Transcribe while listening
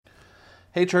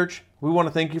Hey church, we want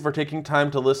to thank you for taking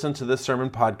time to listen to this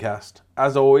sermon podcast.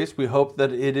 As always, we hope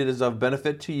that it is of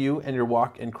benefit to you and your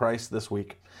walk in Christ this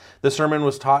week. The sermon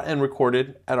was taught and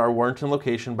recorded at our Warrenton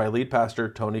location by lead pastor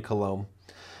Tony Colomb.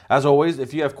 As always,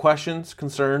 if you have questions,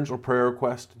 concerns, or prayer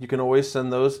requests, you can always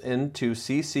send those in to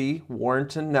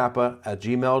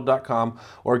ccwarrentonnapa@gmail.com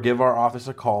or give our office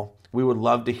a call. We would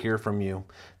love to hear from you.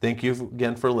 Thank you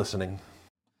again for listening.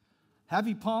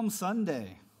 Happy Palm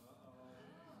Sunday.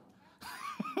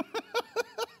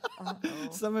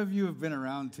 Some of you have been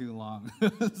around too long,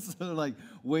 so like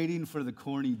waiting for the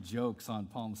corny jokes on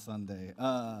Palm Sunday.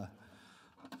 I'm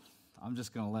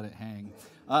just going to let it hang.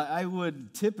 I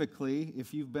would typically,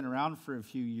 if you've been around for a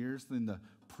few years in the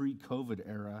pre-COVID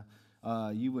era,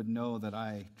 you would know that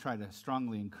I try to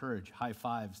strongly encourage high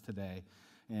fives today.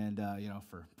 And,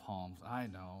 for palms, I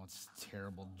know it's a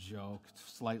terrible joke,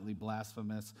 slightly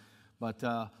blasphemous, but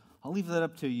I'll leave that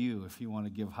up to you if you want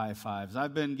to give high fives.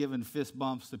 I've been giving fist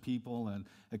bumps to people and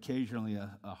occasionally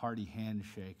a hearty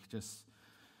handshake just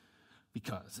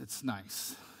because it's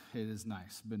nice. It is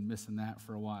nice. Been missing that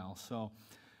for a while.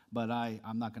 But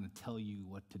I'm not going to tell you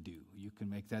what to do. You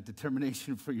can make that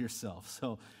determination for yourself.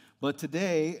 But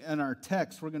today in our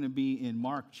text, we're going to be in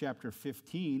Mark chapter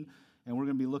 15, and we're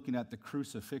going to be looking at the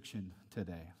crucifixion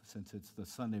today, since it's the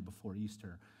Sunday before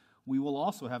Easter. We will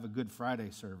also have a Good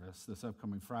Friday service this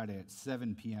upcoming Friday at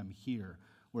 7 p.m. here,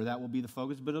 where that will be the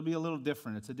focus, but it'll be a little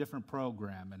different. It's a different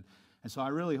program, and so I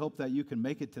really hope that you can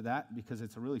make it to that because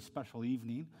it's a really special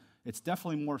evening. It's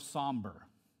definitely more somber.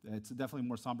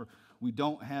 We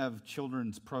don't have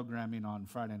children's programming on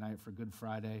Friday night for Good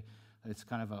Friday. It's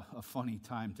kind of a funny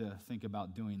time to think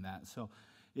about doing that. So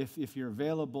if you're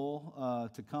available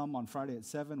to come on Friday at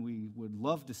 7, we would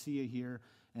love to see you here.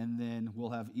 And then we'll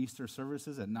have Easter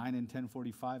services at 9 and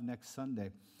 10:45 next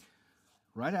Sunday.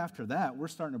 Right after that, we're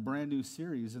starting a brand new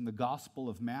series in the Gospel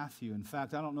of Matthew. In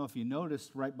fact, I don't know if you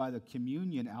noticed, right by the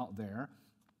communion out there,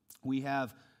 we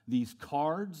have these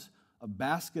cards, a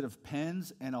basket of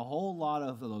pens, and a whole lot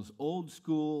of those old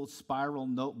school spiral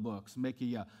notebooks, making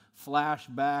you flash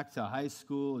back to high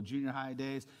school, junior high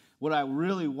days. What I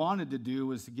really wanted to do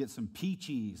was to get some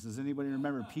Peaches. Does anybody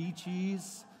remember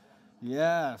Peaches?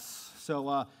 Yes.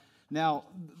 So now,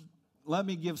 let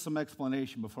me give some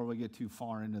explanation before we get too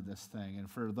far into this thing. And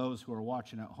for those who are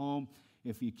watching at home,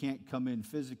 if you can't come in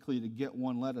physically to get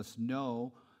one, let us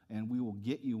know, and we will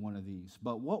get you one of these.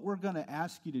 But what we're going to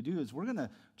ask you to do is we're going to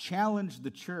challenge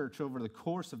the church over the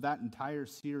course of that entire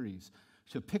series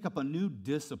to pick up a new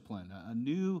discipline, a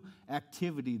new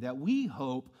activity that we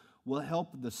hope will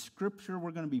help the scripture we're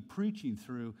going to be preaching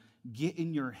through get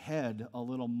in your head a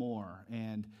little more.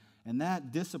 And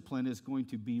that discipline is going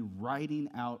to be writing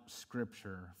out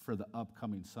Scripture for the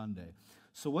upcoming Sunday.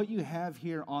 So what you have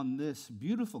here on this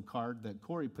beautiful card that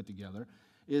Corey put together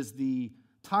is the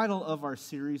title of our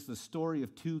series, The Story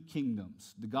of Two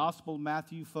Kingdoms. The Gospel of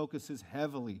Matthew focuses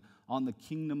heavily on the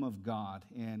kingdom of God,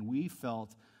 and we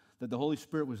felt that the Holy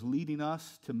Spirit was leading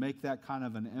us to make that kind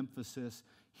of an emphasis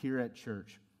here at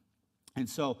church. And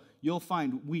so you'll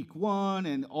find week 1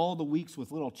 and all the weeks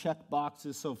with little check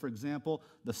boxes. So, for example,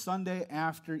 the Sunday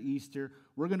after Easter,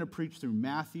 we're going to preach through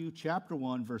Matthew chapter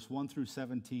 1, verse 1 through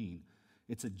 17.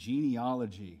 It's a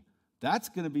genealogy. That's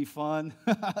going to be fun.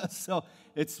 So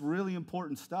it's really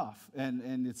important stuff.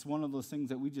 And it's one of those things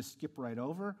that we just skip right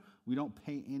over. We don't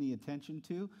pay any attention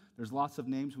to. There's lots of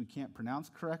names we can't pronounce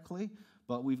correctly,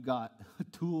 but we've got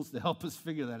tools to help us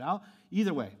figure that out.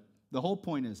 Either way, the whole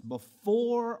point is,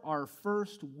 before our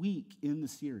first week in the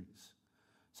series,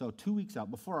 so 2 weeks out,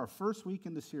 before our first week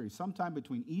in the series, sometime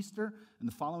between Easter and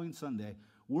the following Sunday,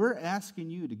 we're asking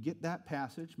you to get that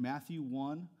passage, Matthew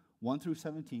 1, 1 through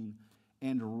 17,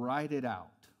 and write it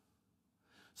out.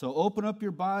 So open up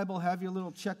your Bible, have your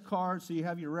little check card so you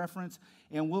have your reference,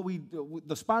 and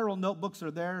the spiral notebooks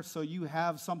are there so you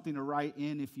have something to write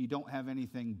in if you don't have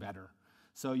anything better.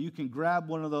 So you can grab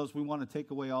one of those. We want to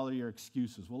take away all of your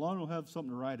excuses. Well, I don't have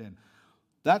something to write in.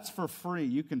 That's for free.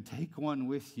 You can take one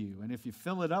with you. And if you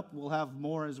fill it up, we'll have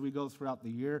more as we go throughout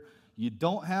the year. You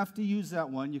don't have to use that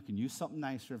one. You can use something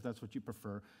nicer if that's what you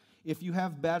prefer. If you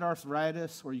have bad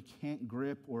arthritis or you can't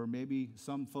grip, or maybe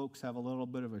some folks have a little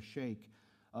bit of a shake,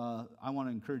 I want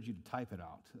to encourage you to type it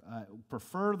out.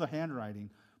 Prefer the handwriting,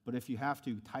 but if you have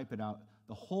to, type it out.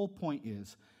 The whole point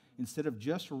is, instead of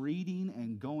just reading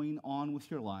and going on with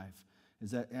your life,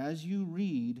 is that as you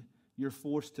read, you're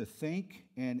forced to think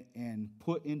and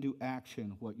put into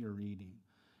action what you're reading.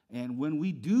 And when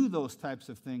we do those types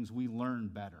of things, we learn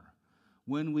better.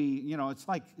 when we, it's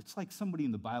like somebody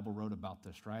in the Bible wrote about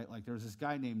this, right? Like there's this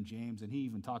guy named James, and he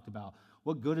even talked about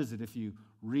what good is it if you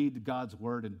read God's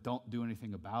word and don't do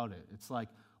anything about it? It's like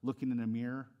looking in a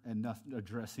mirror and not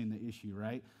addressing the issue,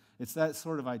 right? It's that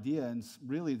sort of idea, and it's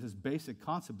really this basic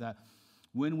concept that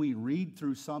when we read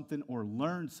through something or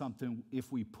learn something,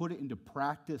 if we put it into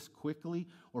practice quickly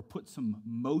or put some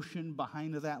motion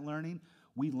behind that learning,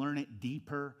 we learn it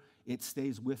deeper. It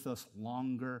stays with us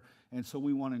longer. And so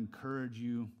we want to encourage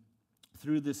you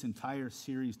through this entire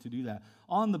series to do that.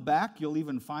 On the back, you'll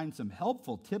even find some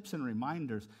helpful tips and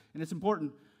reminders. And it's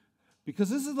important because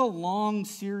this is a long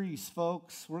series,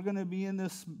 folks. We're going to be in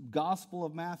this Gospel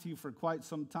of Matthew for quite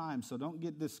some time. So don't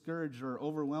get discouraged or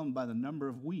overwhelmed by the number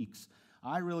of weeks.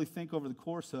 I really think over the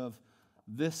course of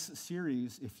this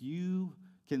series, if you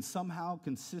can somehow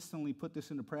consistently put this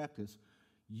into practice,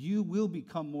 you will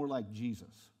become more like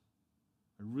Jesus.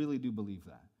 I really do believe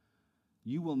that.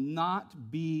 You will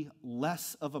not be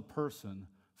less of a person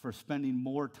for spending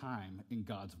more time in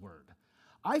God's Word.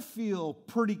 I feel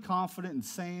pretty confident in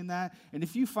saying that, and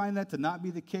if you find that to not be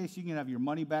the case, you can have your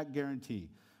money back guarantee.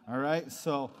 All right?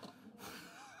 So,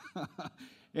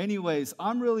 anyways,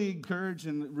 I'm really encouraged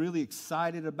and really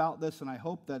excited about this, and I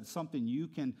hope that's something you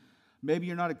can. Maybe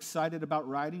you're not excited about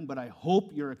writing, but I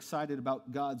hope you're excited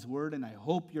about God's Word, and I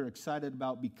hope you're excited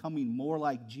about becoming more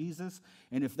like Jesus.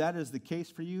 And if that is the case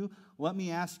for you, let me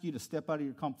ask you to step out of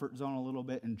your comfort zone a little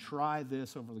bit and try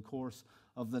this over the course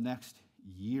of the next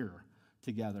year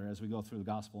together as we go through the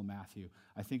Gospel of Matthew.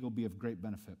 I think it will be of great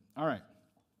benefit. All right.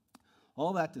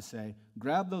 All that to say,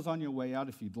 grab those on your way out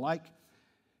if you'd like.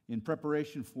 In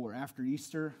preparation for after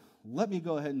Easter, let me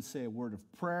go ahead and say a word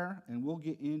of prayer, and we'll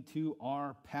get into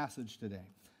our passage today.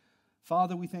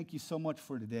 Father, we thank you so much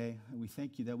for today, and we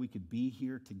thank you that we could be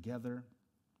here together.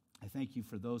 I thank you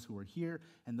for those who are here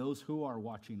and those who are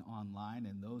watching online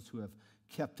and those who have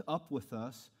kept up with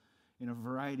us in a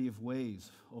variety of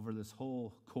ways over this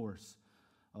whole course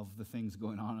of the things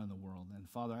going on in the world. And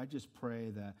Father, I just pray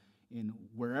that in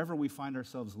wherever we find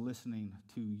ourselves listening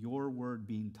to your word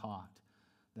being taught,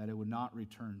 that it would not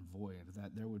return void,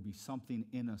 that there would be something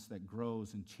in us that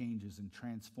grows and changes and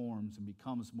transforms and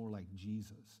becomes more like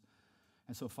Jesus.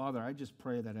 And so, Father, I just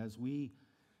pray that as we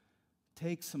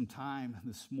take some time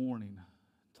this morning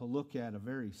to look at a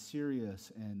very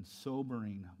serious and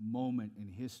sobering moment in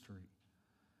history,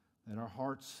 that our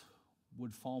hearts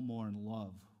would fall more in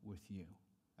love with you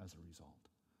as a result.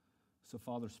 So,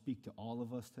 Father, speak to all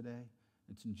of us today.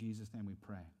 It's in Jesus' name we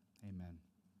pray. Amen.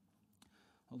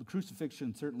 Well, the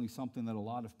crucifixion is certainly something that a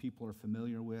lot of people are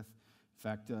familiar with. In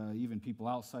fact, even people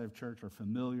outside of church are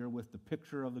familiar with the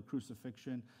picture of the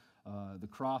crucifixion. The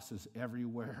cross is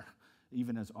everywhere,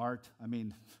 even as art. I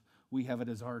mean, we have it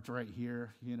as art right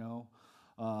here, you know.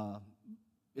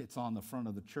 It's on the front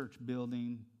of the church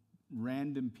building.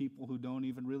 Random people who don't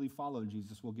even really follow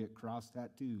Jesus will get cross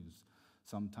tattoos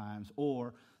sometimes,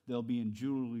 or they'll be in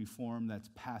jewelry form that's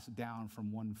passed down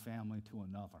from one family to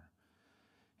another.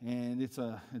 And it's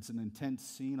an intense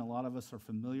scene. A lot of us are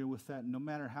familiar with that. No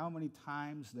matter how many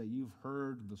times that you've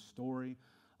heard the story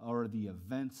or the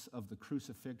events of the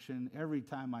crucifixion, every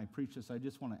time I preach this, I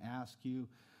just want to ask you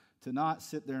to not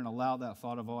sit there and allow that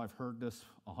thought of, oh, I've heard this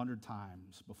 100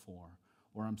 times before,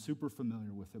 or I'm super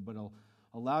familiar with it, but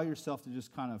allow yourself to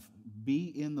just kind of be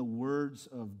in the words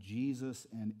of Jesus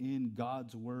and in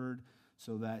God's word,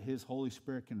 so that his Holy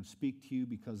Spirit can speak to you,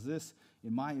 because this,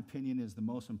 in my opinion, is the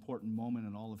most important moment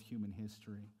in all of human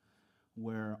history,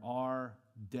 where our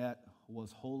debt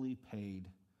was wholly paid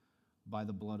by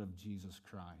the blood of Jesus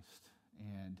Christ.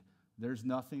 And there's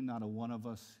nothing not a one of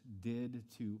us did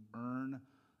to earn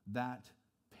that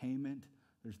payment.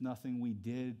 There's nothing we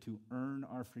did to earn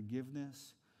our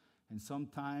forgiveness. And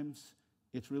sometimes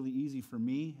it's really easy for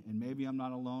me, and maybe I'm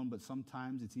not alone, but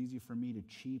sometimes it's easy for me to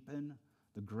cheapen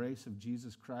the grace of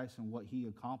Jesus Christ and what he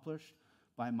accomplished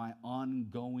by my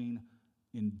ongoing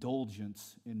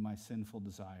indulgence in my sinful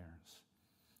desires.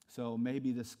 So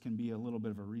maybe this can be a little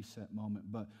bit of a reset moment,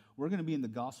 but we're going to be in the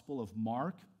Gospel of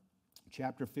Mark,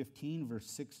 chapter 15, verse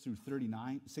 16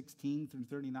 through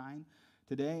 39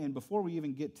 today. And before we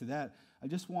even get to that, I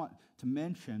just want to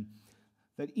mention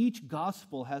that each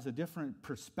gospel has a different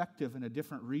perspective and a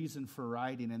different reason for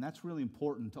writing, and that's really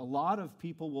important. A lot of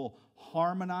people will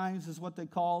harmonize, is what they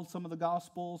call some of the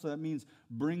gospels. That means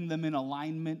bring them in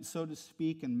alignment, so to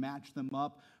speak, and match them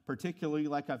up. Particularly,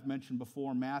 like I've mentioned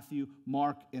before, Matthew,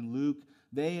 Mark, and Luke,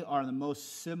 they are the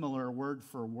most similar word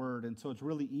for word, and so it's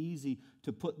really easy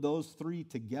to put those three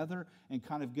together and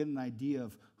kind of get an idea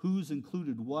of who's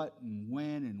included what and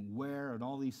when and where and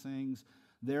all these things.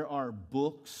 There are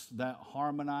books that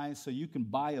harmonize, so you can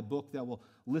buy a book that will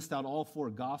list out all 4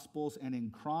 Gospels and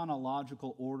in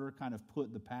chronological order kind of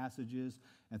put the passages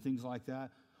and things like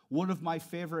that. One of my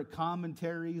favorite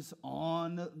commentaries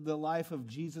on the life of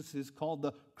Jesus is called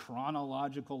The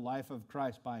Chronological Life of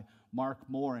Christ by Mark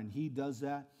Moore, and he does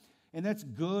that. And that's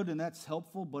good and that's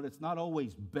helpful, but it's not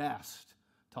always best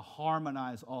to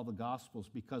harmonize all the Gospels,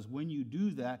 because when you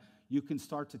do that, you can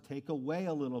start to take away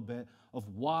a little bit of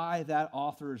why that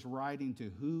author is writing,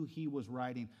 to who he was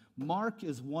writing. Mark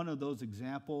is one of those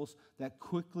examples that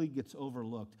quickly gets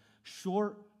overlooked.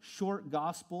 Short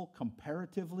gospel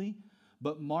comparatively,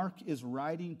 but Mark is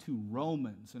writing to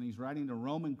Romans, and he's writing to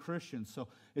Roman Christians. So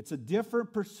it's a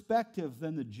different perspective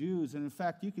than the Jews. And in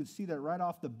fact, you can see that right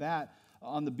off the bat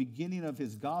on the beginning of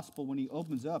his gospel when he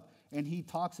opens up and he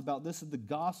talks about, this is the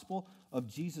gospel of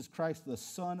Jesus Christ, the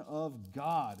Son of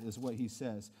God, is what he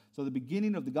says. So the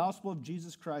beginning of the gospel of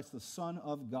Jesus Christ, the Son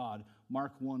of God,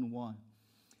 Mark 1:1.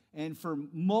 And for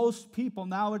most people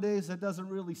nowadays, that doesn't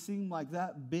really seem like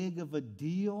that big of a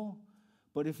deal.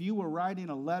 But if you were writing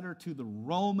a letter to the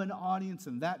Roman audience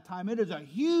in that time, it is a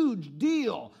huge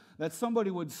deal that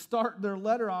somebody would start their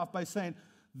letter off by saying,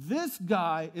 this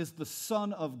guy is the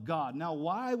Son of God. Now,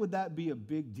 why would that be a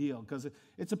big deal? Because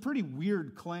it's a pretty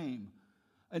weird claim.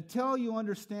 Until you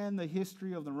understand the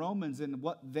history of the Romans and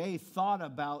what they thought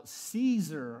about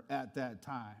Caesar at that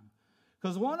time.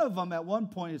 Because one of them, at one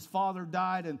point, his father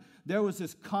died, and there was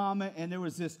this comment, and there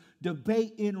was this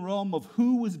debate in Rome of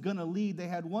who was going to lead. They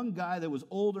had one guy that was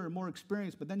older and more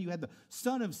experienced, but then you had the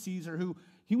son of Caesar, who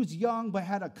he was young but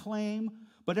had a claim,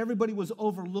 but everybody was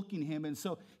overlooking him. And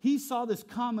so he saw this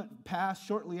comment pass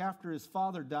shortly after his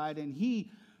father died, and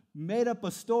he made up a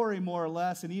story more or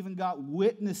less and even got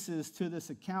witnesses to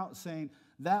this account saying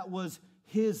that was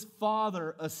his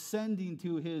father ascending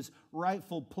to his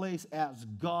rightful place as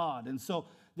God. And so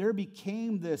there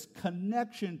became this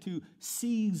connection to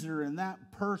Caesar and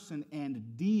that person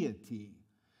and deity.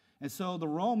 And so the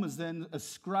Romans then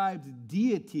ascribed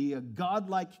deity, a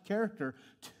godlike character,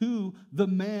 to the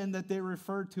man that they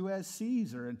referred to as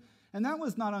Caesar. And that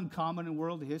was not uncommon in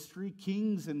world history.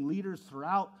 Kings and leaders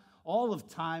throughout all of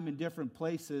time in different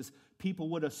places, people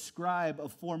would ascribe a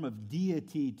form of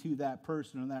deity to that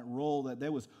person and that role, that they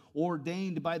was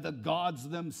ordained by the gods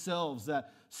themselves,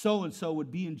 that so-and-so would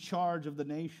be in charge of the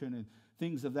nation and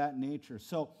things of that nature.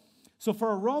 So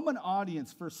for a Roman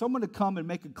audience, for someone to come and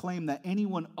make a claim that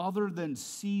anyone other than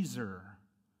Caesar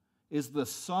is the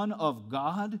Son of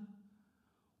God,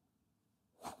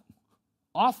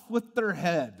 off with their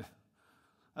head.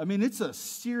 I mean, it's a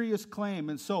serious claim.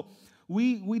 And so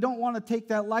we don't want to take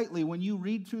that lightly. When you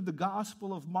read through the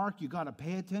Gospel of Mark, you got to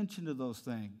pay attention to those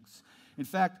things. In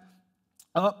fact,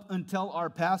 up until our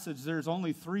passage, there's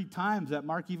only 3 times that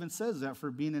Mark even says that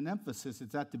for being an emphasis.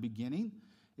 It's at the beginning,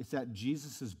 it's at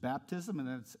Jesus' baptism,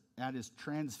 and it's at his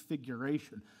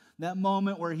transfiguration. That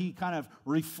moment where he kind of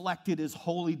reflected his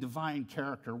holy divine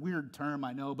character. Weird term,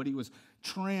 I know, but he was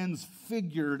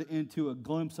transfigured into a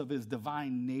glimpse of his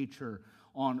divine nature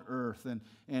on earth,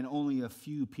 and only a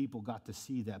few people got to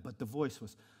see that. But the voice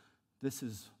was, this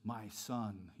is my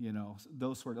son,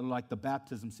 those sort of, like the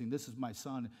baptism scene, this is my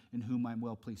son in whom I'm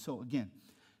well pleased. So again,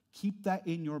 keep that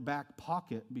in your back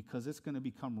pocket because it's going to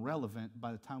become relevant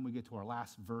by the time we get to our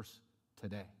last verse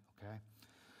today, okay?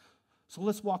 So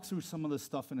let's walk through some of this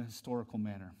stuff in a historical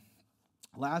manner.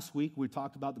 Last week, we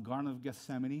talked about the Garden of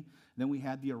Gethsemane. Then we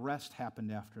had the arrest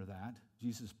happened after that.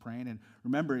 Jesus praying. And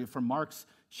remember, from Mark's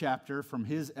chapter, from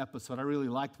his episode, I really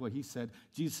liked what he said.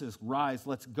 Jesus says, rise,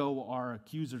 let's go, our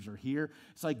accusers are here.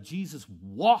 It's like Jesus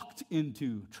walked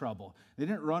into trouble. They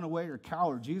didn't run away or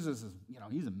cower. Jesus is,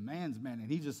 he's a man's man. And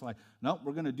he's just like, nope,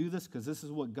 we're going to do this because this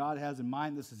is what God has in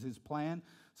mind. This is his plan.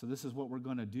 So this is what we're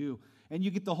going to do. And you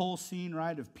get the whole scene,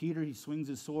 right, of Peter. He swings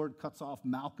his sword, cuts off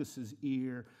Malchus's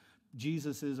ear.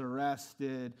 Jesus is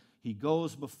arrested. He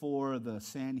goes before the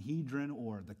Sanhedrin,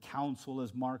 or the council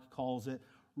as Mark calls it,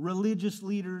 religious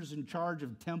leaders in charge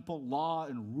of temple law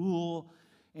and rule,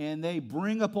 and they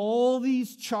bring up all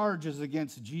these charges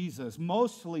against Jesus,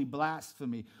 mostly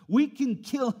blasphemy. We can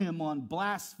kill him on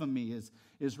blasphemy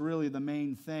is really the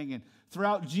main thing. And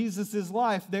throughout Jesus'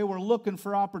 life, they were looking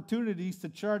for opportunities to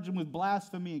charge him with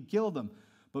blasphemy and kill them.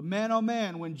 But man, oh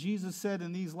man, when Jesus said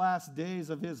in these last days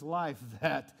of his life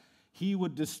that he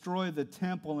would destroy the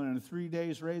temple and in 3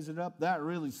 days raise it up, that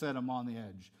really set him on the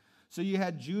edge. So you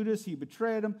had Judas, he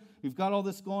betrayed him. You've got all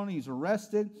this going on, he's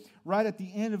arrested. Right at the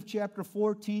end of chapter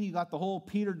 14, you got the whole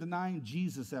Peter denying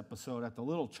Jesus episode at the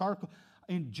little charcoal.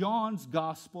 In John's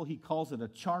gospel, he calls it a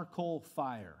charcoal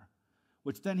fire,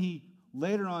 which then he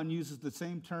later on uses the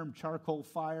same term, charcoal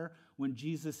fire, when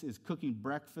Jesus is cooking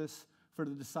breakfast for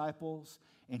the disciples,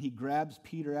 and he grabs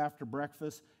Peter after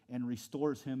breakfast and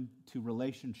restores him to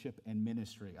relationship and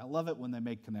ministry. I love it when they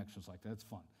make connections like that. It's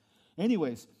fun.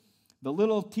 Anyways, the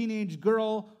little teenage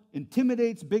girl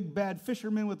intimidates big bad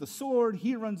fisherman with a sword.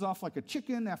 He runs off like a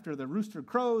chicken after the rooster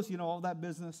crows, all that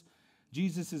business.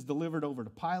 Jesus is delivered over to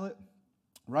Pilate.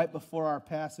 Right before our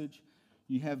passage,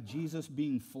 you have Jesus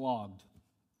being flogged.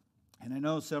 And I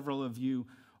know several of you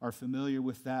are familiar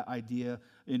with that idea.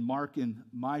 In Mark, in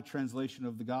my translation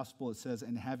of the gospel, it says,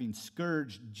 and having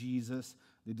scourged Jesus,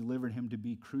 they delivered him to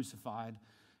be crucified.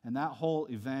 And that whole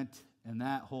event and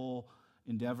that whole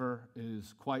endeavor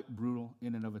is quite brutal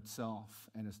in and of itself.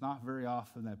 And it's not very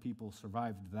often that people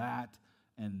survived that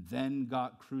and then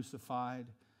got crucified.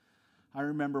 I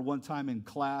remember one time in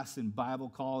class in Bible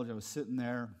college, I was sitting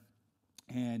there,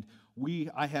 and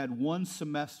I had one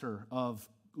semester of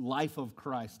life of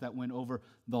Christ that went over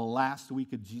the last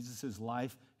week of Jesus'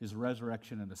 life, his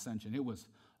resurrection and ascension. It was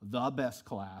the best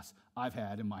class I've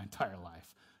had in my entire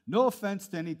life. No offense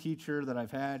to any teacher that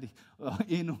I've had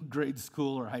in grade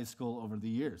school or high school over the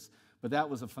years, but that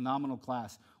was a phenomenal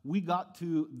class. We got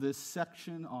to this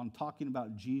section on talking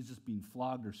about Jesus being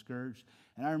flogged or scourged,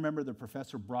 and I remember the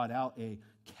professor brought out a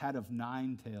cat of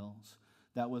nine tails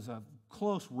that was a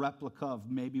close replica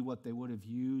of maybe what they would have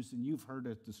used, and you've heard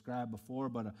it described before,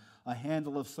 but a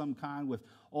handle of some kind with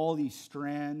all these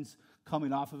strands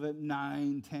coming off of it,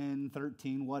 9, 10,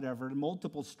 13, whatever,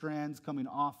 multiple strands coming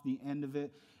off the end of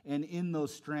it, and in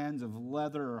those strands of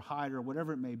leather or hide or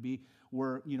whatever it may be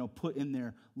were, put in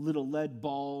there little lead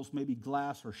balls, maybe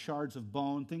glass or shards of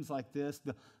bone, things like this.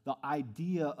 The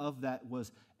idea of that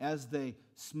was as they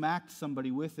smacked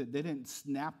somebody with it, they didn't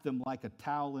snap them like a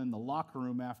towel in the locker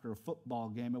room after a football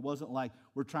game. It wasn't like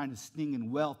we're trying to sting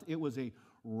and welt. It was a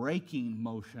raking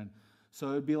motion.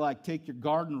 So it would be like take your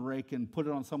garden rake and put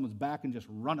it on someone's back and just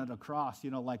run it across,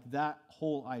 like that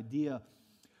whole idea.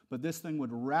 But this thing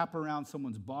would wrap around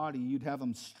someone's body. You'd have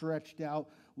them stretched out,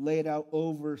 laid out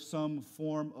over some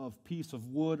form of piece of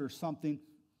wood or something,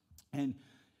 and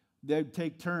they'd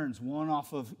take turns, one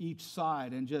off of each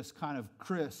side, and just kind of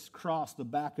crisscross the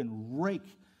back and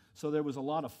rake. So there was a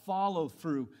lot of follow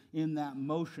through in that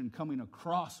motion coming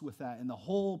across with that. And the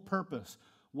whole purpose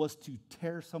was to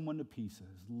tear someone to pieces,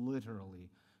 literally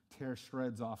tear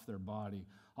shreds off their body.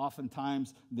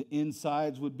 Oftentimes, the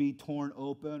insides would be torn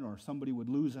open, or somebody would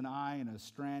lose an eye and a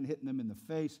strand hitting them in the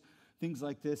face. Things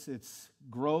like this. It's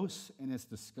gross and it's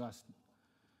disgusting.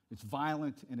 It's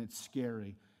violent and it's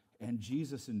scary. And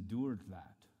Jesus endured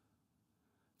that.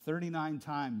 39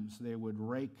 times they would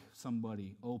rake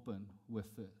somebody open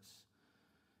with this.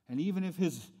 And even if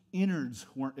his innards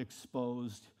weren't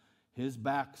exposed, his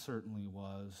back certainly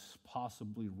was,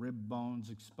 possibly rib bones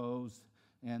exposed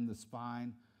and the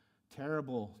spine.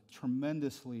 Terrible,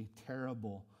 tremendously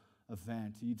terrible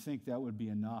event. You'd think that would be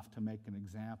enough to make an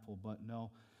example, but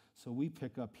no. So we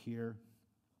pick up here,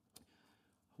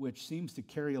 which seems to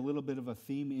carry a little bit of a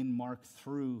theme in Mark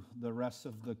through the rest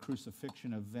of the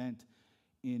crucifixion event,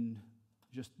 in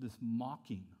just this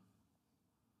mocking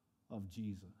of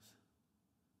Jesus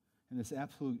and this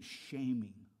absolute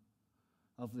shaming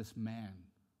of this man.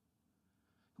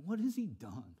 What has he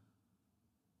done?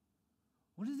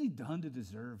 What has he done to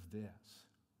deserve this,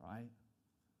 right?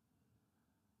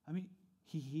 I mean,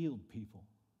 he healed people.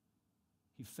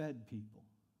 He fed people.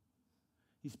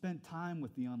 He spent time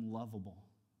with the unlovable.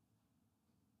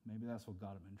 Maybe that's what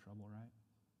got him in trouble, right?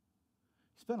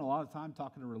 He spent a lot of time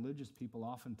talking to religious people,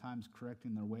 oftentimes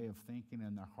correcting their way of thinking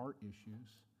and their heart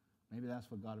issues. Maybe that's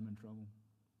what got him in trouble.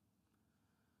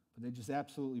 But they just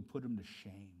absolutely put him to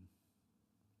shame.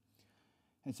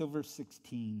 And so verse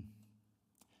 16,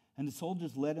 and the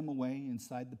soldiers led him away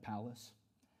inside the palace,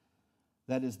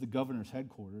 that is the governor's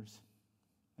headquarters,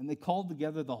 and they called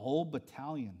together the whole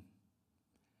battalion,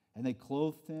 and they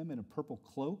clothed him in a purple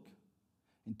cloak,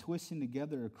 and twisting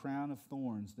together a crown of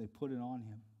thorns, they put it on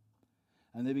him.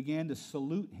 And they began to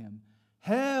salute him,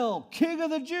 "Hail, King of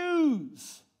the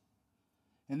Jews!"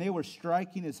 And they were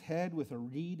striking his head with a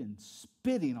reed and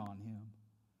spitting on him,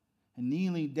 and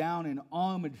kneeling down in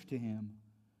homage to him.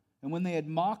 And when they had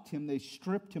mocked him, they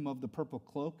stripped him of the purple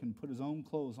cloak and put his own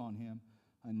clothes on him,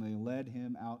 and they led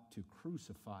him out to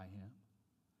crucify him.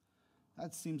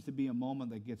 That seems to be a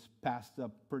moment that gets passed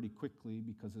up pretty quickly,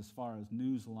 because as far as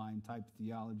newsline type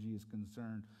theology is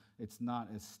concerned, it's not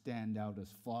as standout as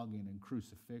flogging and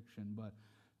crucifixion. But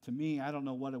to me, I don't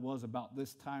know what it was about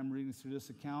this time reading through this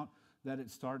account that it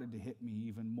started to hit me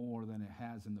even more than it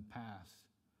has in the past.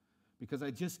 Because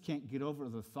I just can't get over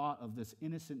the thought of this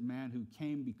innocent man who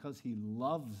came because he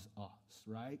loves us,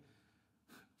 right?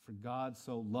 For God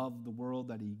so loved the world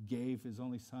that he gave his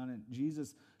only son. And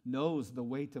Jesus knows the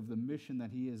weight of the mission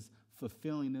that he is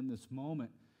fulfilling in this moment.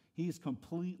 He is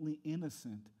completely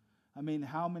innocent. I mean,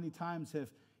 how many times have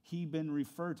he been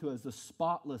referred to as the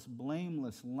spotless,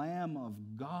 blameless Lamb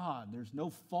of God? There's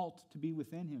no fault to be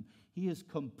within him. He is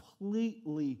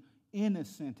completely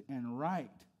innocent and right.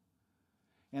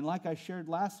 And like I shared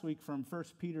last week from 1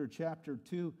 Peter chapter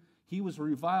 2, he was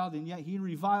reviled, and yet he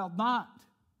reviled not.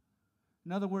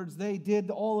 In other words, they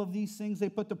did all of these things. They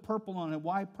put the purple on it.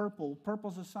 Why purple?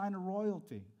 Purple's a sign of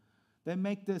royalty. They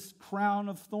make this crown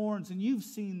of thorns, and you've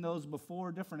seen those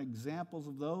before, different examples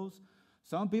of those.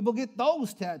 Some people get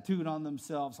those tattooed on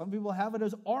themselves. Some people have it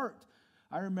as art.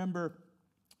 I remember,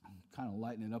 I'm kind of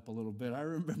lighting it up a little bit. I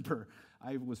remember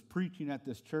I was preaching at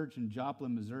this church in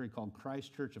Joplin, Missouri called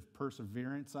Christ Church of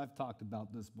Perseverance. I've talked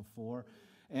about this before.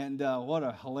 And what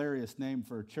a hilarious name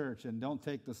for a church. And don't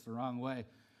take this the wrong way.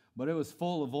 But it was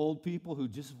full of old people who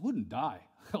just wouldn't die.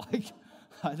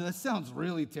 That sounds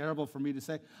really terrible for me to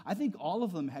say. I think all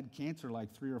of them had cancer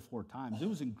like 3 or 4 times. It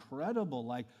was incredible,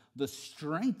 like the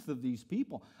strength of these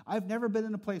people. I've never been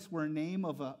in a place where a name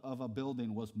of a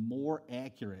building was more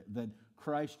accurate than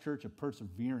Christ Church of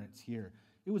Perseverance here.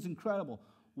 It was incredible.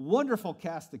 Wonderful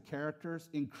cast of characters,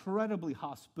 incredibly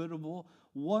hospitable,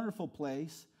 wonderful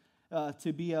place.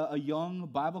 To be a young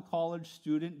Bible college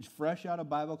student, fresh out of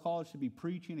Bible college, to be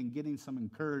preaching and getting some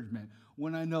encouragement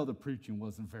when I know the preaching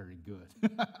wasn't very good.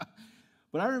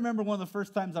 But I remember one of the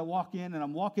first times I walk in, and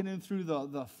I'm walking in through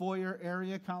the foyer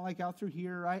area, kind of like out through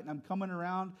here, right? And I'm coming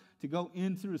around to go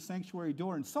in through the sanctuary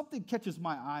door, and something catches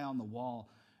my eye on the wall.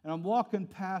 And I'm walking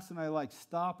past, and I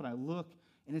stop, and I look,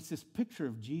 and it's this picture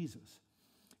of Jesus.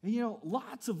 And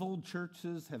lots of old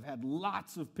churches have had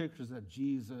lots of pictures of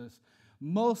Jesus.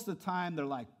 Most of the time, they're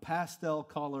like pastel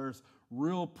colors,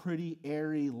 real pretty,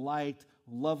 airy, light,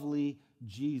 lovely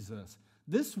Jesus.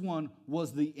 This one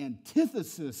was the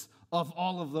antithesis of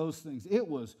all of those things. It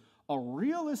was a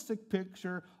realistic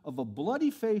picture of a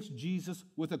bloody-faced Jesus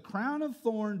with a crown of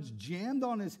thorns jammed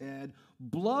on his head,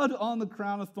 blood on the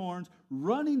crown of thorns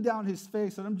running down his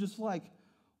face. And I'm just like,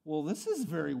 well, this is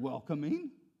very welcoming.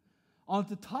 On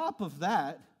the top of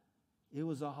that, it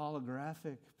was a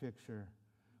holographic picture.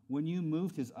 When you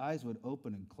moved, his eyes would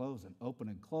open and close and open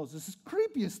and close. This is the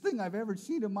creepiest thing I've ever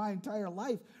seen in my entire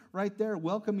life, right there,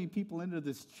 welcoming people into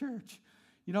this church.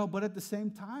 But at the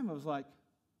same time, I was like,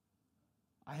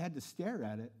 I had to stare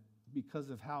at it because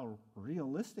of how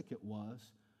realistic it was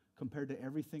compared to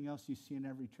everything else you see in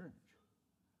every church.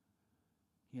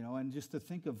 And just to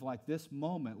think of this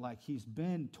moment, he's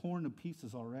been torn to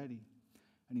pieces already,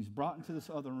 and he's brought into this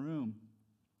other room,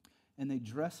 and they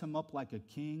dress him up like a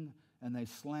king, and they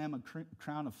slam a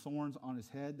crown of thorns on his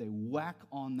head. They whack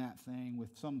on that thing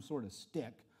with some sort of stick.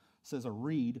 It says a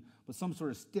reed, but some sort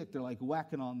of stick. They're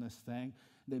whacking on this thing.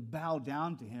 They bow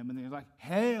down to him, and they're like,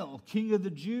 "Hail, King of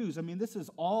the Jews." I mean, this is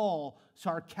all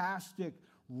sarcastic,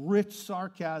 rich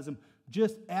sarcasm,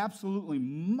 just absolutely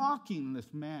mocking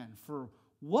this man. For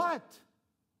what?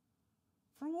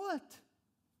 For what?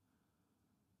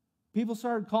 People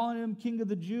started calling him King of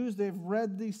the Jews. They've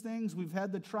read these things. We've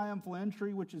had the triumphal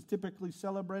entry, which is typically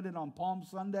celebrated on Palm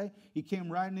Sunday. He came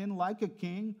riding in like a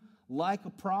king, like a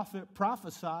prophet,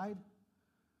 prophesied.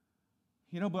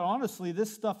 But honestly,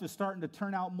 this stuff is starting to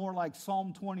turn out more like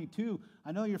Psalm 22.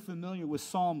 I know you're familiar with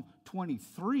Psalm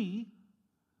 23,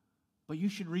 but you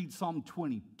should read Psalm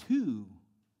 22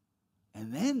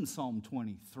 and then Psalm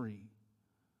 23.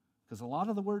 Because a lot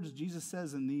of the words Jesus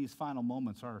says in these final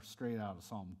moments are straight out of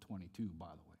Psalm 22, by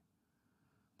the way.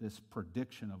 This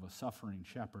prediction of a suffering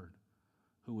shepherd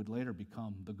who would later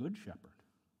become the good shepherd.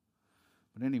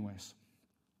 But anyways,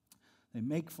 they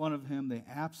make fun of him. They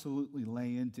absolutely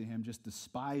lay into him, just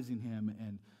despising him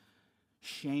and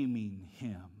shaming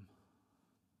him.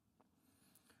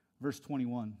 Verse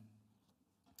 21.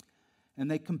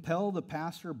 And they compel the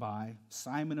passerby,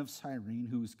 Simon of Cyrene,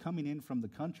 who was coming in from the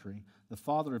country, the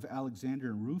father of Alexander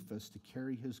and Rufus, to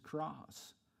carry his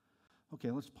cross.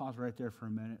 Okay, let's pause right there for a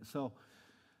minute. So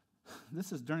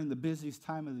this is during the busiest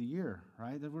time of the year,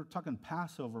 right? We're talking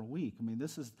Passover week. I mean,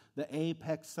 this is the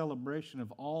apex celebration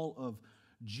of all of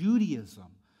Judaism.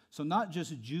 So not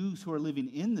just Jews who are living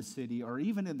in the city or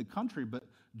even in the country, but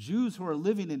Jews who are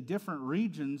living in different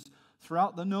regions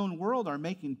throughout the known world are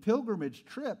making pilgrimage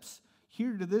trips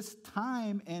here to this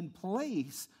time and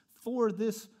place for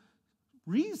this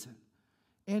reason.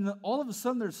 And all of a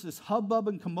sudden there's this hubbub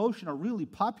and commotion. A really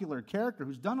popular character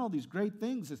who's done all these great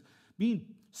things is being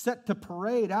set to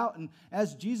parade out. And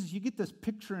as Jesus, you get this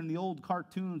picture in the old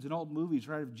cartoons and old movies,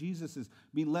 right, of Jesus is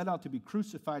being led out to be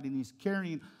crucified, and he's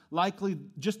carrying likely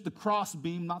just the cross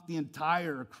beam, not the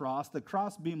entire cross. The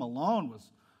cross beam alone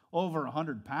was over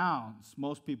 100 pounds,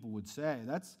 most people would say.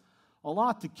 That's a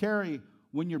lot to carry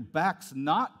when your back's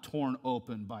not torn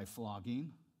open by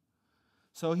flogging.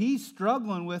 So he's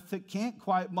struggling with it, can't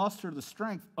quite muster the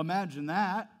strength. Imagine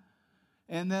that.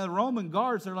 And the Roman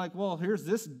guards are like, well, here's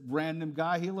this random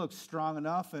guy. He looks strong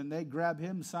enough. And they grab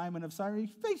him, Simon of Cyrene.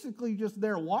 He's basically just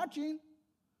there watching.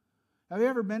 Have you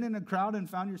ever been in a crowd and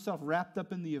found yourself wrapped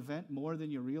up in the event more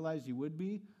than you realized you would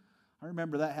be? I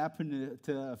remember that happened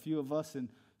to a few of us in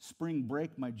spring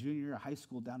break, my junior year of high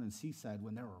school down in Seaside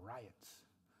when there were riots.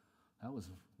 That was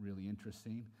really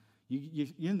interesting.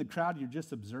 You're in the crowd, you're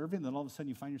just observing, then all of a sudden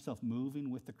you find yourself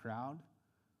moving with the crowd.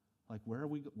 Like,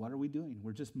 what are we doing?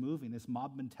 We're just moving. It's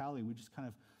mob mentality. We just kind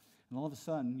of, and all of a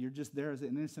sudden, you're just there as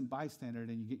an innocent bystander,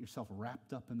 and you get yourself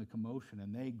wrapped up in the commotion,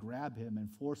 and they grab him and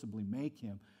forcibly make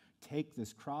him take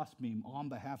this crossbeam on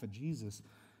behalf of Jesus.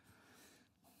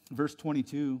 Verse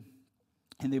 22,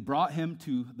 and they brought him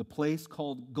to the place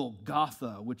called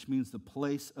Golgotha, which means the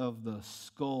place of the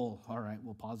skull. All right,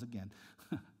 we'll pause again.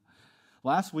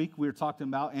 Last week we were talking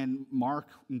about, and Mark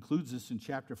includes this in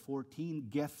chapter 14,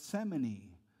 Gethsemane.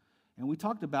 And we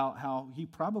talked about how he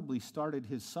probably started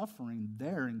his suffering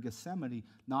there in Gethsemane,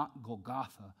 not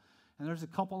Golgotha. And there's a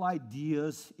couple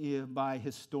ideas by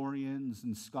historians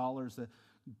and scholars that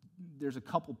there's a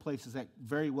couple places that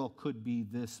very well could be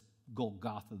this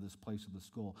Golgotha, this place of the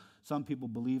skull. Some people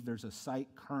believe there's a site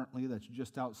currently that's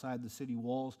just outside the city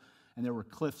walls, and there were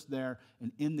cliffs there,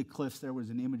 and in the cliffs there was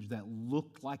an image that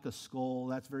looked like a skull.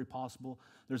 That's very possible.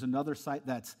 There's another site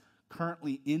that's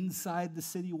currently inside the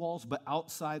city walls, but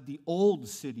outside the old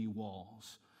city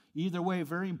walls. Either way,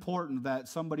 very important that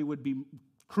somebody would be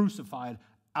crucified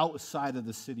outside of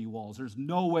the city walls. There's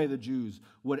no way the Jews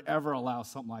would ever allow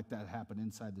something like that to happen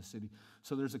inside the city.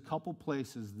 So there's a couple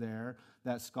places there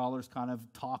that scholars kind of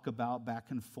talk about back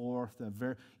and forth.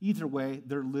 Either way,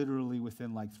 they're literally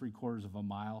within like 3/4 of a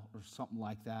mile or something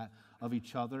like that of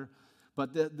each other.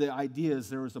 But the idea is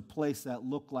there was a place that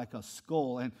looked like a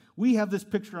skull. And we have this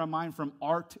picture in mind from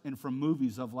art and from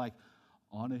movies of like,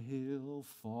 on a hill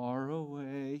far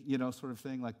away, sort of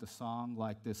thing, like the song,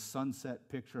 like this sunset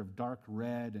picture of dark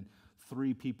red and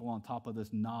 3 people on top of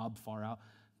this knob far out.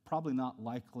 Probably not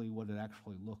likely what it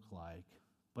actually looked like.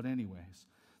 But anyways,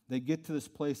 they get to this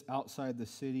place outside the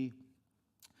city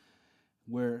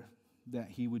where that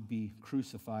he would be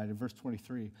crucified. In verse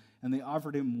 23, and they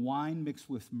offered him wine mixed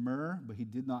with myrrh, but he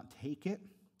did not take it.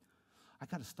 I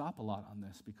got to stop a lot on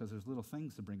this because there's little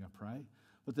things to bring up, right?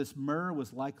 But this myrrh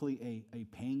was likely a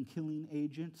pain-killing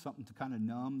agent, something to kind of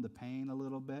numb the pain a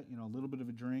little bit, a little bit of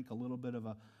a drink, a little bit of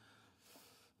a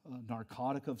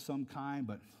narcotic of some kind,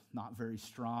 but not very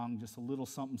strong, just a little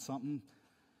something.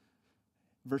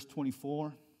 Verse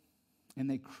 24, and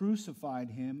they crucified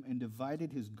him and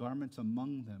divided his garments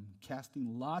among them,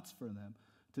 casting lots for them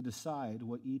to decide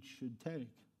what each should take.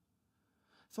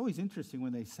 It's always interesting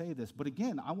when they say this, but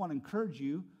again, I want to encourage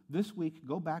you this week,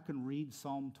 go back and read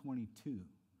Psalm 22.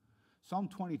 Psalm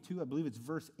 22, I believe it's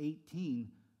verse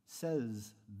 18,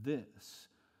 says this,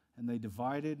 and they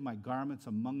divided my garments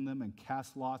among them and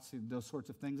cast lots, those sorts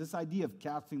of things. This idea of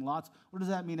casting lots, what does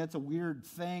that mean? That's a weird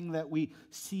thing that we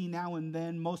see now and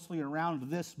then, mostly around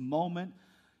this moment.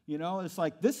 It's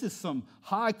like this is some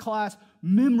high-class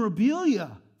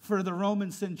memorabilia for the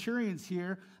Roman centurions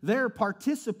here. They're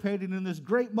participating in this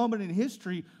great moment in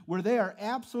history where they are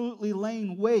absolutely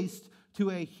laying waste to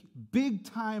a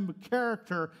big-time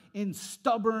character in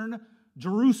stubborn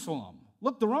Jerusalem.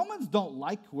 Look, the Romans don't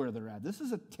like where they're at. This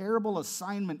is a terrible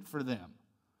assignment for them.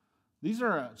 These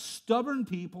are stubborn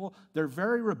people. They're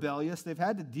very rebellious. They've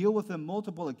had to deal with them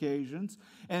multiple occasions.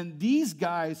 And these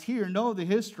guys here know the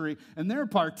history, and they're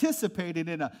participating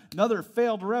in another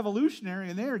failed revolutionary,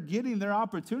 and they're getting their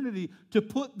opportunity to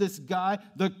put this guy,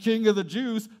 the king of the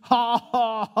Jews,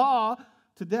 to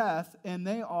death. And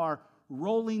they are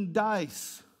rolling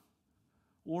dice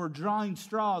or drawing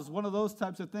straws, one of those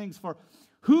types of things for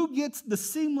who gets the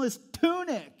seamless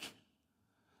tunic.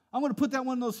 I'm going to put that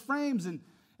one in those frames, and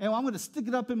I'm going to stick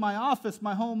it up in my office,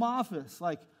 my home office,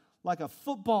 like a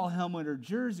football helmet or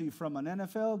jersey from an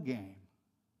NFL game.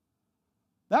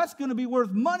 That's going to be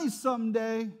worth money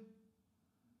someday.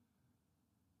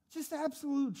 Just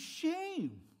absolute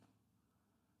shame.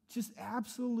 Just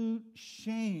absolute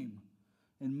shame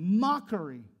and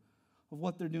mockery of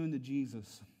what they're doing to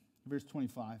Jesus. Verse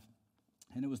 25,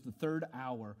 and it was the 3rd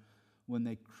hour when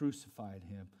they crucified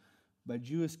him. By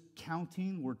Jewish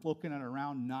counting, we're looking at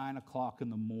around 9 o'clock in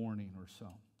the morning or so.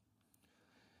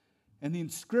 And the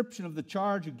inscription of the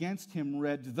charge against him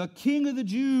read, "The King of the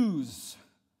Jews."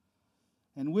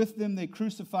 And with them they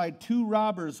crucified 2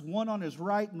 robbers, one on his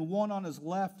right and one on his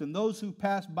left. And those who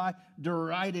passed by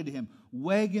derided him,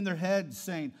 wagging their heads,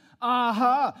 saying,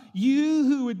 "Aha, you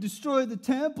who would destroy the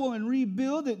temple and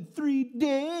rebuild it in 3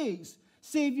 days,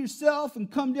 save yourself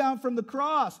and come down from the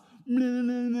cross."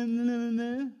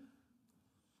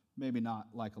 Maybe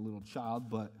not like a little child,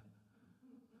 but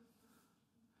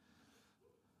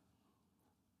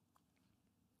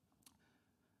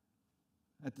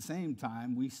at the same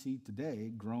time, we see today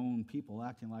grown people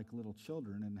acting like little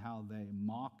children and how they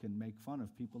mock and make fun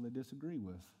of people they disagree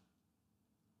with.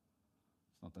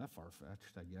 It's not that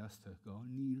far-fetched, I guess, to go,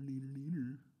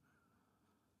 neater.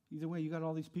 Either way, you got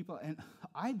all these people, and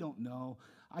I don't know.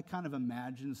 I kind of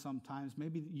imagine sometimes,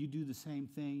 maybe you do the same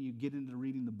thing. You get into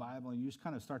reading the Bible, and you just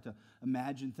kind of start to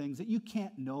imagine things that you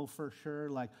can't know for sure.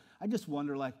 Like, I just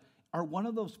wonder, like, are one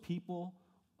of those people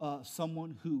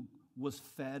someone who was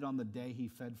fed on the day he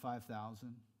fed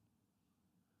 5,000?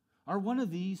 Are one of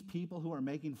these people who are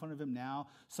making fun of him now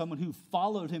someone who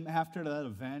followed him after that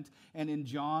event? And in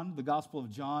John, the Gospel of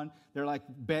John, they're like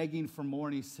begging for more.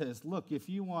 And he says, "Look, if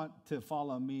you want to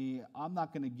follow me, I'm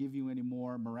not going to give you any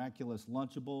more miraculous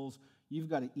Lunchables. You've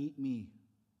got to eat me."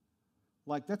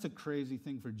 Like, that's a crazy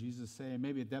thing for Jesus to say. And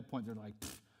maybe at that point they're like,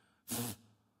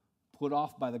 put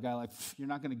off by the guy, like, "You're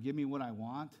not going to give me what I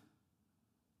want?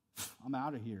 I'm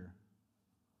out of here."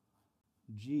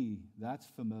 Gee, that's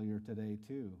familiar today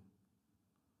too.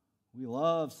 We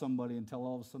love somebody until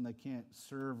all of a sudden they can't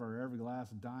serve our every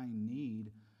last dying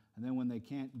need. And then when they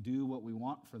can't do what we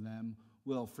want for them,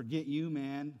 we'll forget you,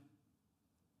 man.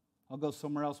 I'll go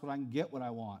somewhere else where I can get what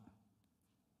I want.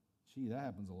 Gee, that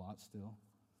happens a lot still.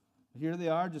 But here they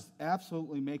are just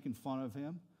absolutely making fun of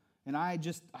him. And I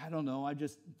don't know,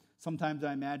 sometimes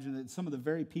I imagine that some of the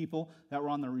very people that were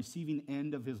on the receiving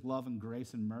end of his love and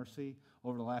grace and mercy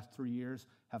over the last 3 years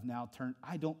have now turned.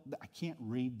 I can't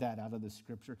read that out of the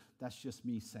scripture. That's just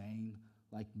me saying,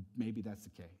 like, maybe that's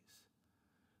the case.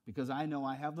 Because I know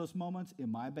I have those moments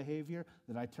in my behavior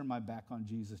that I turn my back on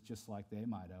Jesus just like they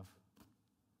might have.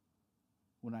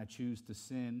 When I choose to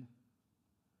sin,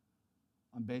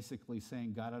 I'm basically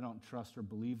saying, "God, I don't trust or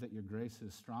believe that your grace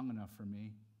is strong enough for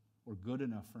me or good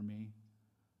enough for me."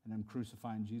 And I'm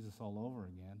crucifying Jesus all over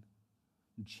again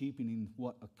and cheapening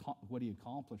what he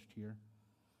accomplished here.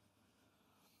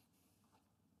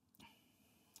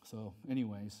 So,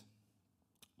 anyways.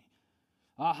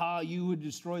 "Aha, you would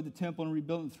destroy the temple and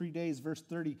rebuild it in 3 days." Verse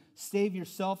 30, "Save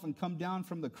yourself and come down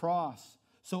from the cross."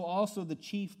 So also the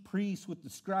chief priests with the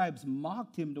scribes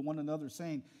mocked him to one another,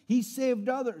 saying, "He saved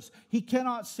others. He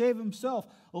cannot save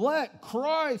himself. Let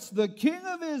Christ, the King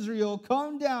of Israel,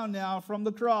 come down now from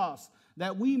the cross,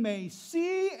 that we may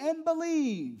see and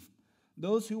believe."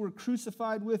 Those who were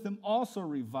crucified with him also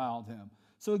reviled him.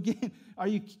 So again, are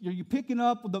you picking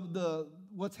up the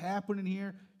what's happening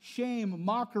here? Shame,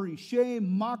 mockery,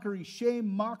 shame, mockery, shame,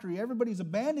 mockery. Everybody's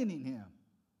abandoning him.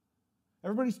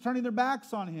 Everybody's turning their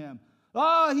backs on him.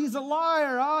 "Oh, he's a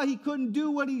liar. Oh, he couldn't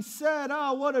do what he said.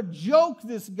 Oh, what a joke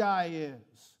this guy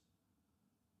is.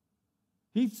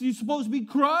 He's supposed to be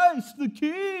Christ, the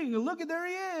King. Look at, there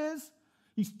he is.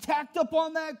 He's tacked up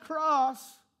on that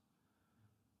cross."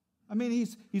 I mean,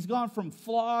 he's gone from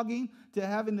flogging to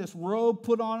having this robe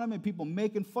put on him and people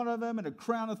making fun of him and a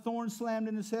crown of thorns slammed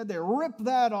in his head. They rip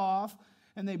that off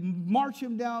and they march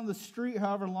him down the street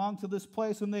however long to this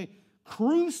place and they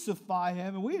crucify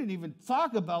him. And we didn't even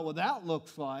talk about what that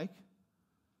looks like.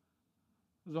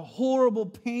 It was a horrible,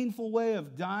 painful way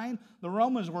of dying. The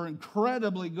Romans were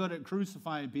incredibly good at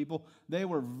crucifying people. They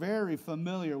were very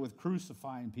familiar with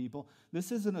crucifying people.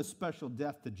 This isn't a special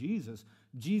death to Jesus.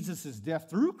 Jesus' death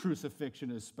through crucifixion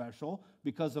is special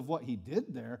because of what he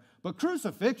did there. But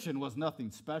crucifixion was nothing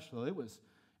special. It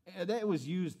was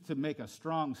used to make a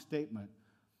strong statement.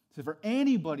 So for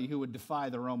anybody who would defy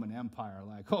the Roman Empire,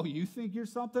 like, "Oh, you think you're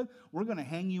something? We're going to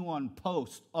hang you on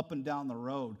posts up and down the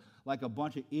road like a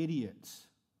bunch of idiots.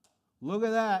 Look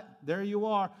at that. There you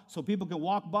are." So people can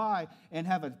walk by and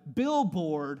have a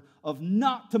billboard of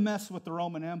not to mess with the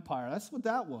Roman Empire. That's what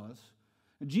that was.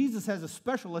 And Jesus has a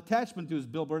special attachment to his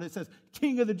billboard. It says,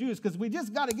 "King of the Jews," because we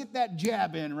just got to get that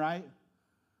jab in, right?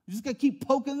 You just got to keep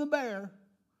poking the bear.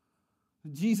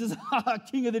 Jesus,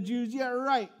 King of the Jews, yeah,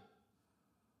 right.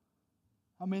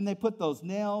 I mean, they put those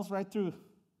nails right through,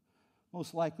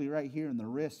 most likely right here in the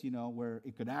wrist, where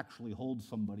it could actually hold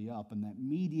somebody up. And that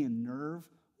median nerve,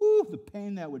 the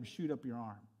pain that would shoot up your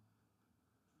arm.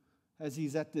 As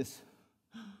he's at this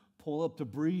pull up the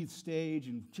breathe stage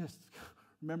and just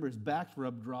remember his back's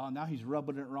rubbed raw. Now he's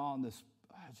rubbing it raw on this.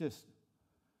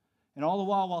 And all the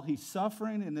while he's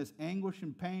suffering in this anguish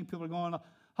and pain, people are going,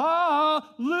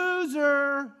 "Ah,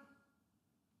 loser!"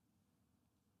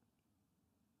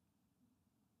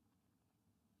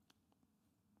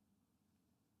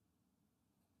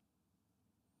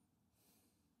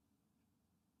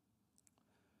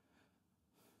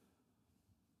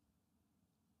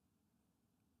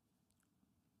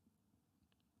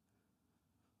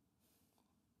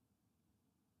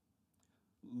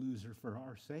 Loser for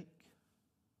our sake.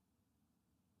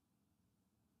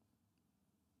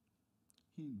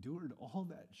 He endured all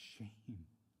that shame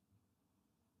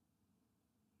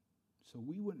so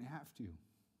we wouldn't have to.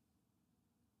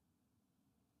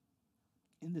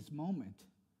 In this moment,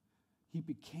 he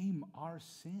became our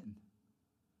sin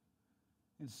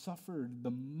and suffered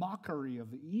the mockery of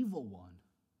the evil one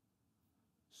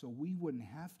so we wouldn't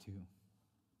have to.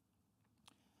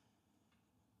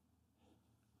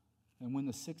 And when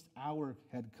the 6th hour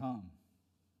had come,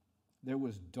 there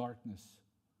was darkness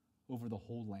over the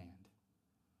whole land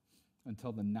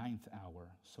until the 9th hour,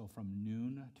 so from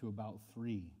noon to about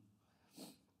 3.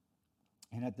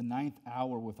 And at the 9th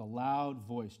hour, with a loud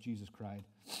voice, Jesus cried,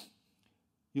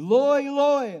 "Eloi,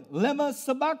 Eloi, lema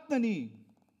sabachthani,"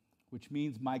 which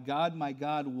means, my God,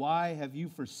 why have you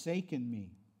forsaken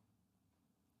me?"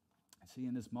 See,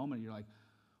 in this moment, you're like,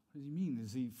 what does he mean?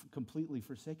 Is he completely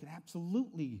forsaken?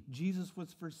 Absolutely. Jesus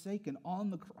was forsaken on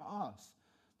the cross.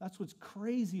 That's what's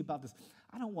crazy about this.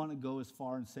 I don't want to go as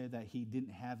far and say that he didn't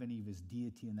have any of his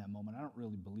deity in that moment. I don't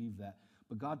really believe that.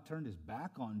 But God turned his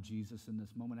back on Jesus in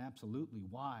this moment. Absolutely.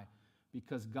 Why?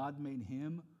 Because God made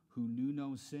him who knew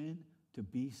no sin to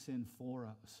be sin for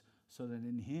us, so that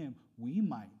in him we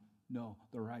might know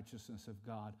the righteousness of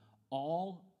God.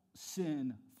 All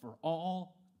sin for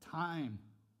all time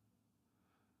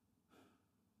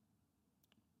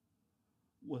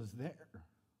was there.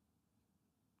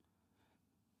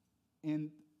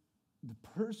 And the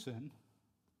person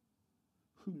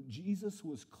whom Jesus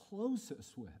was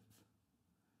closest with,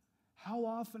 how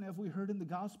often have we heard in the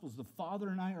Gospels, the Father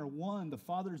and I are one, the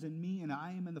Father's in me and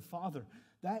I am in the Father.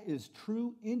 That is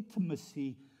true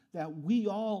intimacy that we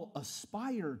all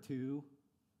aspire to.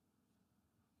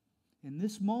 In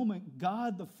this moment,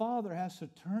 God the Father has to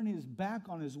turn his back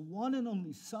on his one and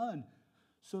only Son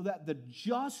so that the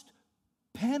just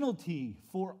penalty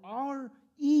for our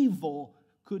evil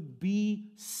could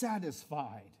be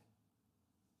satisfied.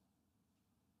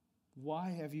 Why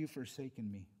have you forsaken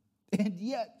me? And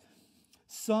yet,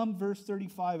 some, verse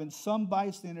 35, and some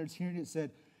bystanders hearing it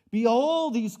said,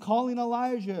 "Behold, he's calling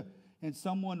Elijah." And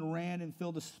someone ran and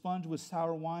filled a sponge with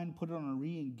sour wine, put it on a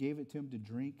reed, and gave it to him to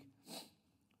drink.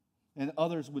 And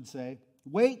others would say,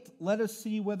 "Wait, let us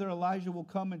see whether Elijah will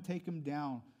come and take him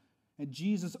down." And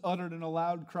Jesus uttered in a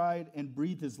loud cry and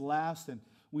breathed his last. And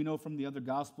we know from the other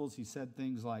Gospels, he said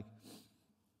things like,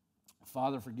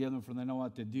 "Father, forgive them, for they know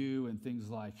what to do," and things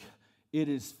like, "It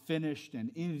is finished, and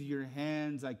into your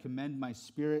hands I commend my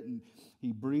spirit." And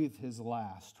he breathed his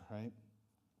last, right?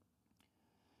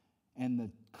 And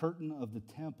the curtain of the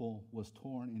temple was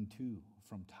torn in two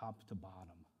from top to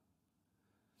bottom.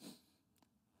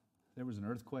 There was an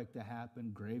earthquake that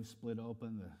happened, graves split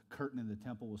open, the curtain in the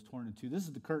temple was torn in two. This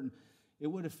is the curtain. It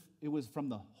was from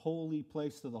the holy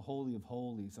place to the Holy of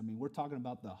Holies. I mean, we're talking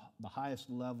about the highest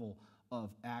level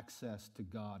of access to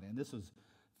God. And this was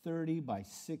 30 by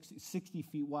 60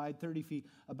 feet wide, 30 feet,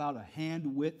 about a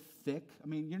hand width thick. I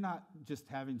mean, you're not just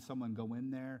having someone go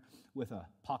in there with a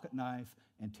pocket knife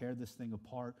and tear this thing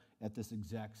apart at this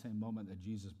exact same moment that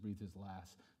Jesus breathed his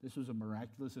last. This was a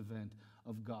miraculous event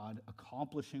of God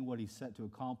accomplishing what he set to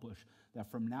accomplish, that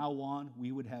from now on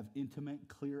we would have intimate,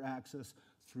 clear access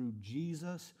through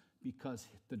Jesus because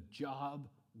the job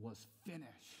was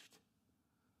finished.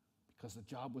 Because the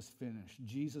job was finished.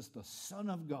 Jesus, the Son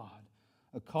of God,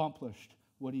 accomplished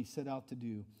what he set out to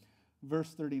do.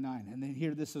 Verse 39, and then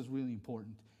here this is really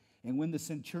important. "And when the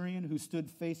centurion who stood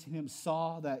facing him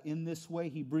saw that in this way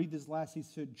he breathed his last, he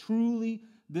said, 'Truly,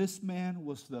 this man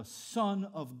was the Son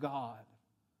of God.'"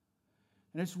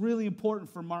 And it's really important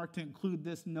for Mark to include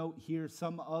this note here.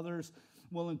 Some others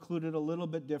will include it a little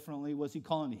bit differently. Was he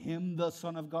calling him the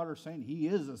Son of God or saying he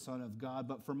is the Son of God?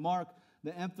 But for Mark,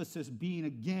 the emphasis being,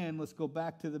 again, let's go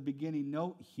back to the beginning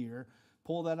note here.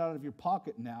 Pull that out of your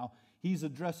pocket now. He's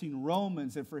addressing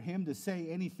Romans, and for him to say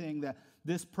anything that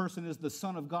this person is the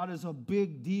Son of God is a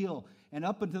big deal. And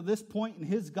up until this point in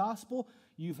his gospel,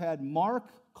 you've had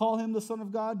Mark call him the Son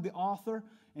of God, the author,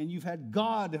 and you've had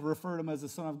God refer to him as the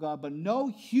Son of God, but no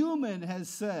human has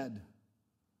said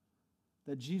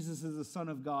that Jesus is the Son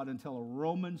of God until a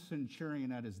Roman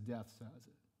centurion at his death says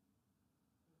it.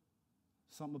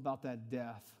 Something about that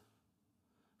death,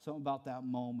 something about that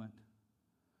moment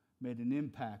made an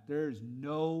impact. There is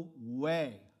no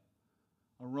way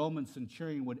a Roman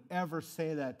centurion would ever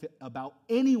say that about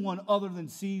anyone other than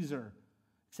Caesar.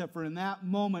 Except for in that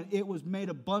moment, it was made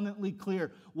abundantly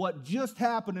clear what just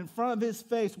happened in front of his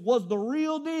face was the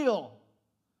real deal.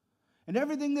 And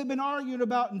everything they've been arguing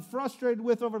about and frustrated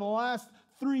with over the last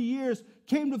 3 years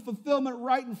came to fulfillment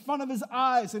right in front of his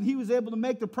eyes. And he was able to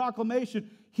make the proclamation,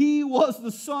 he was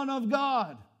the Son of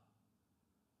God.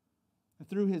 And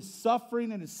through his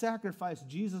suffering and his sacrifice,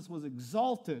 Jesus was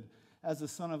exalted as the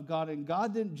Son of God. And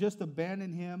God didn't just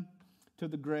abandon him to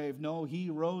the grave. No, he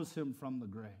rose him from the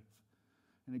grave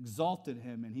and exalted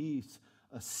him. And he's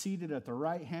seated at the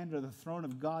right hand of the throne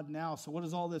of God now. So what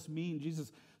does all this mean?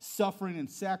 Jesus suffering and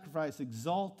sacrifice,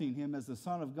 exalting him as the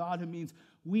Son of God. It means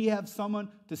we have someone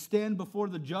to stand before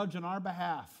the judge on our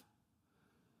behalf,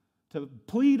 to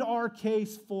plead our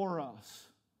case for us.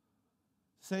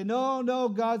 Say, no,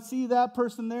 God, see that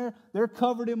person there? They're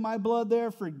covered in my blood.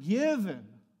 They're forgiven.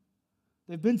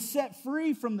 They've been set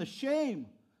free from the shame.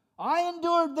 I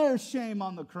endured their shame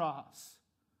on the cross.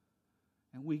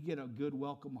 And we get a good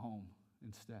welcome home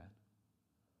instead.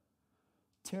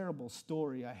 Terrible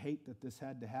story. I hate that this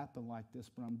had to happen like this,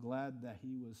 but I'm glad that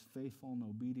he was faithful and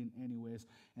obedient anyways.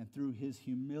 And through his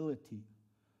humility,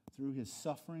 through his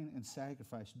suffering and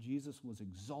sacrifice, Jesus was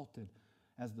exalted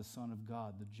as the Son of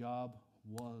God. The job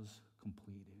was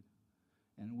completed.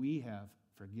 And we have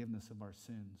forgiveness of our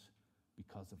sins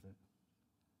because of it.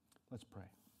 Let's pray.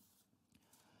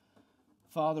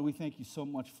 Father, we thank you so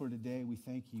much for today. We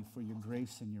thank you for your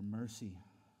grace and your mercy.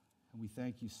 And we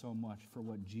thank you so much for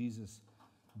what Jesus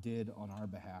did on our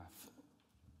behalf.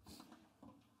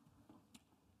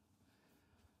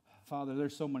 Father,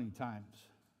 there's so many times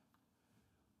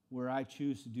where I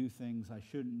choose to do things I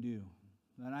shouldn't do,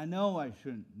 that I know I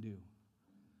shouldn't do.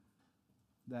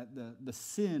 That the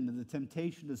sin, the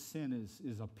temptation to sin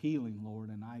is appealing, Lord,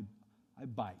 and I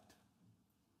bite.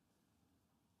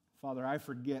 Father, I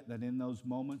forget that in those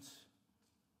moments,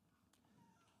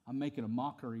 I'm making a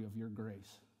mockery of your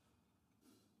grace.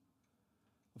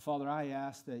 But Father, I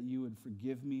ask that you would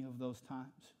forgive me of those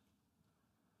times.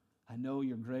 I know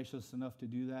you're gracious enough to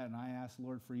do that, and I ask,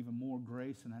 Lord, for even more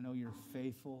grace, and I know you're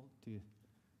faithful to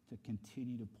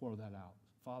continue to pour that out.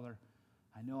 Father,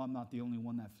 I know I'm not the only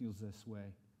one that feels this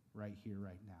way right here,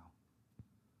 right now.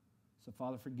 So,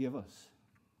 Father, forgive us.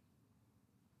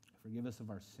 Forgive us of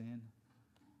our sin.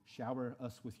 Shower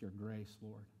us with your grace,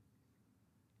 Lord.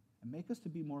 And make us to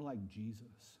be more like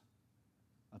Jesus,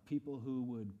 a people who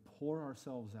would pour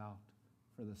ourselves out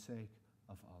for the sake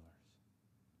of others.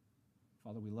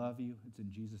 Father, we love you. It's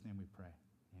in Jesus' name we pray.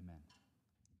 Amen.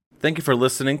 Thank you for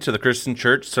listening to the Christian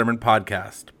Church Sermon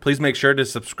Podcast. Please make sure to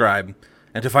subscribe.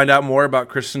 And to find out more about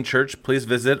Christian Church, please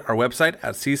visit our website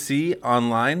at cconline.cc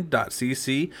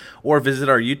or visit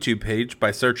our YouTube page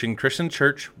by searching Christian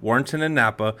Church Warrenton and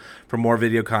Napa for more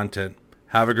video content.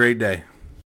 Have a great day.